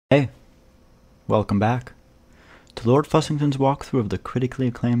Welcome back to Lord Fussington's walkthrough of the critically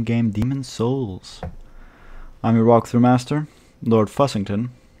acclaimed game Demon's Souls. I'm your walkthrough master, Lord Fussington,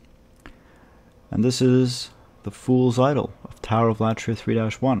 and this is the Fool's Idol of Tower of Latria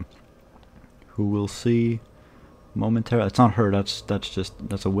 3-1, who we'll see momentarily. It's not her, that's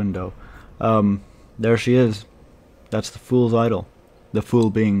a window. There she is. That's the Fool's Idol. The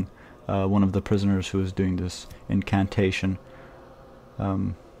Fool being one of the prisoners who is doing this incantation.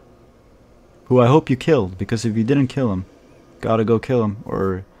 Who I hope you killed, because if you didn't kill him, gotta go kill him,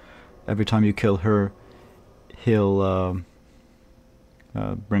 or every time you kill her, he'll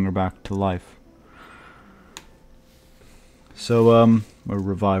bring her back to life. So, or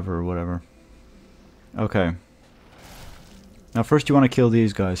revive her or whatever. Okay. Now first you want to kill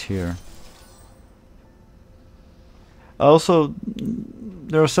these guys here. Also,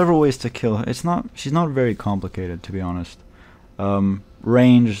 there are several ways to kill her. She's not very complicated, to be honest.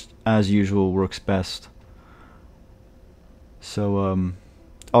 Ranged, as usual, works best. So,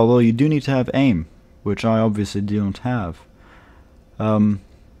 although you do need to have aim, which I obviously don't have.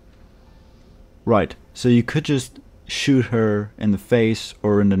 Right, so you could just shoot her in the face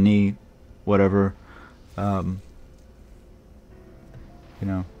or in the knee, whatever. You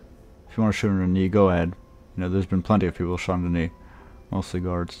know, if you want to shoot her in the knee, go ahead. You know, there's been plenty of people shot in the knee, mostly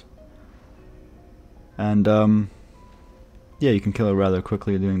guards. And, yeah, you can kill her rather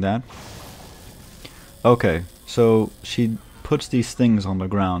quickly doing that. Okay, so she puts these things on the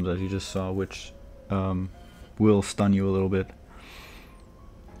ground, as you just saw, which will stun you a little bit.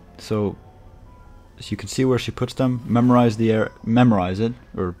 So you can see where she puts them. Memorize it,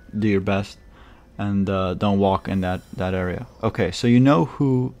 or do your best, and don't walk in that area. Okay, so you know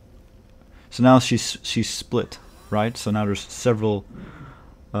who. So now she's split, right? So now there's several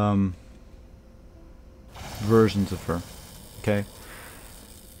versions of her. Okay,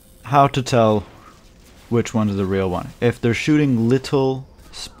 how to tell which one is the real one? If they're shooting little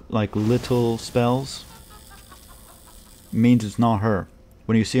spells, means it's not her.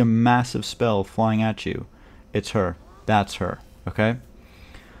 When you see a massive spell flying at you, it's her. That's her. Okay.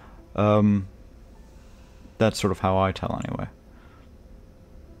 That's sort of how I tell anyway.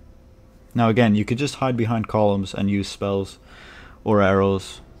 Now again, you could just hide behind columns and use spells or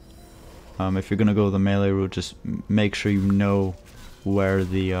arrows. If you're gonna go the melee route, just make sure you know where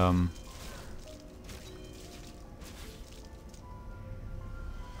the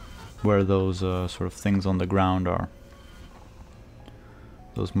where those sort of things on the ground are.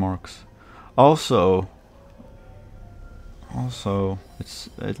 Those marks. Also,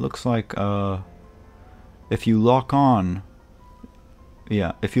 it looks like if you lock on,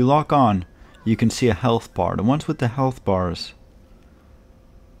 you can see a health bar. The ones with the health bars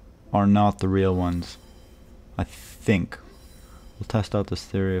are not the real ones, I think. We'll test out this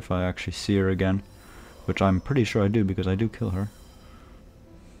theory if I actually see her again, which I'm pretty sure I do, because I do kill her.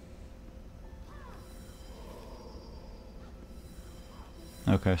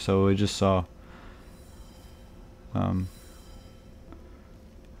 Okay, so we just saw I'm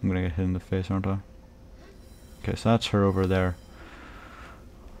gonna get hit in the face, aren't I? Okay, so that's her over there.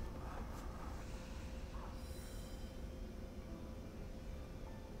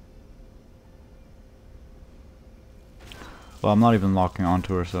 Well, I'm not even locking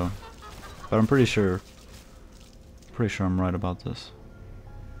onto her, so, but I'm pretty sure I'm right about this.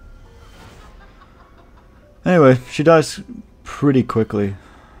 Anyway, she dies pretty quickly.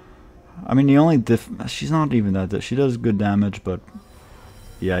 I mean, the only she's not even that she does good damage, but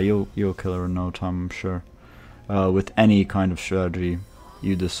yeah, you'll kill her in no time, I'm sure. With any kind of strategy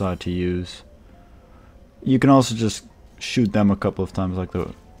you decide to use. You can also just shoot them a couple of times, like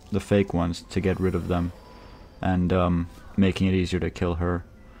the fake ones, to get rid of them, and making it easier to kill her.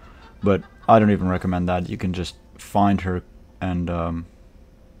 But I don't even recommend that. You can just find her and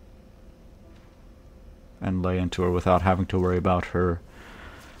lay into her without having to worry about her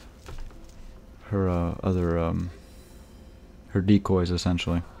decoys,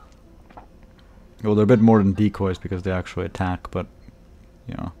 essentially. Well, they're a bit more than decoys because they actually attack, but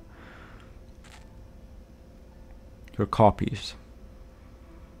you know, her copies.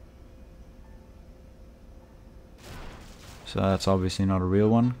 So that's obviously not a real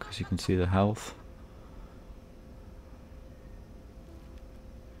one, because you can see the health.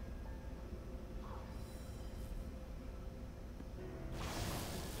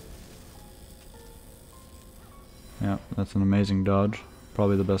 Yeah, that's an amazing dodge.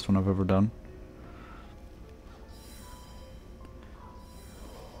 Probably the best one I've ever done.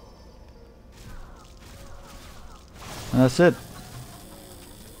 And that's it.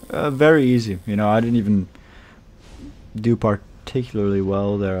 Very easy. You know, I didn't even do particularly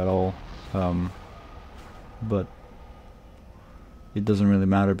well there at all. But it doesn't really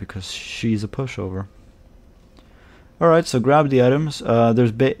matter because she's a pushover. Alright, so grab the items.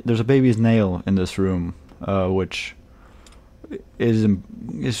 There's a baby's nail in this room, which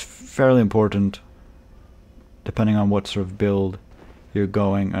is fairly important depending on what sort of build you're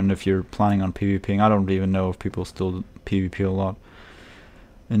going and if you're planning on PvPing. I don't even know if people still PvP a lot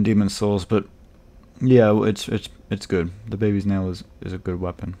in Demon's Souls, but yeah, it's good. The baby's nail is a good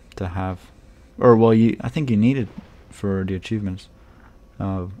weapon to have. Or well, I think you need it for the achievements.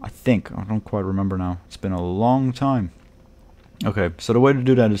 I don't quite remember now. It's been a long time. Okay, so the way to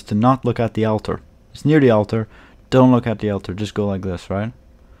do that is to not look at the altar. It's near the altar. Don't look at the altar. Just go like this, right?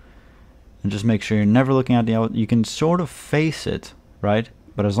 And just make sure you're never looking at the altar. You can sort of face it, right?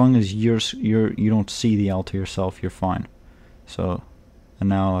 But as long as you don't see the altar yourself, you're fine. So, and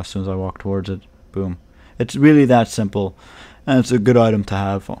now as soon as I walk towards it, boom. It's really that simple, and it's a good item to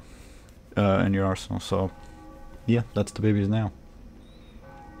have in your arsenal. So, yeah, that's the baby's nail.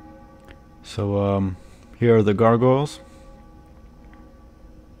 So, here are the gargoyles.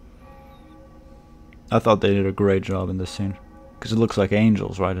 I thought they did a great job in this scene, because it looks like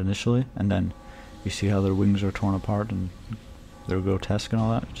angels, right, initially, and then you see how their wings are torn apart and they're grotesque and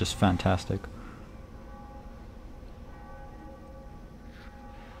all that. It's just fantastic.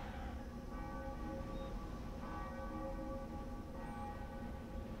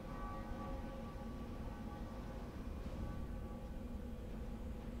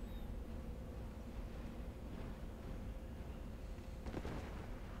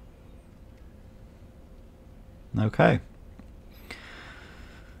 Okay.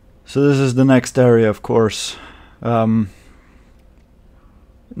 So this is the next area, of course. Not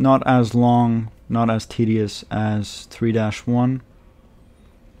as long, not as tedious as 3-1.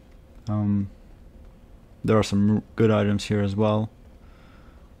 There are some good items here as well.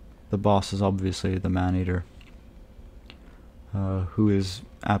 The boss is obviously the man-eater, who is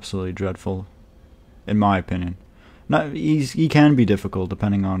absolutely dreadful, in my opinion. He can be difficult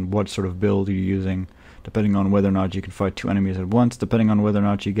depending on what sort of build you're using, depending on whether or not you can fight 2 enemies at once, depending on whether or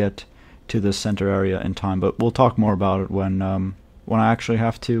not you get to the center area in time. But we'll talk more about it when I actually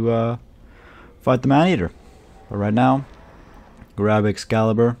have to fight the man-eater. But right now, grab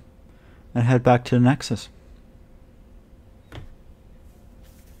Excalibur and head back to the Nexus.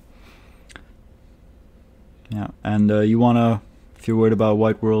 Yeah, and you wanna, if you're worried about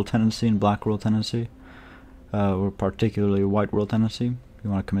white world tendency and black world tendency, or particularly white world tendency, you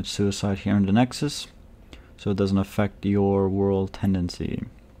want to commit suicide here in the Nexus, so it doesn't affect your world tendency,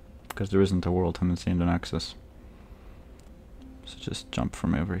 because there isn't a world tendency in the Nexus. So just jump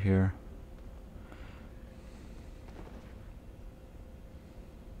from over here.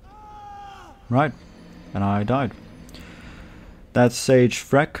 Right, and I died. That's Sage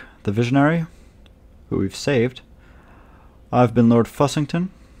Freck, the Visionary, who we've saved. I've been TheLordFussington.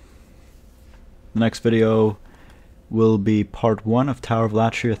 The next video will be part 1 of Tower of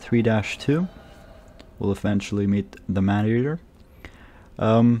Latria 3-2. We'll eventually meet the man-eater.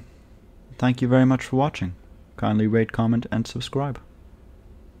 Thank you very much for watching. Kindly rate, comment, and subscribe.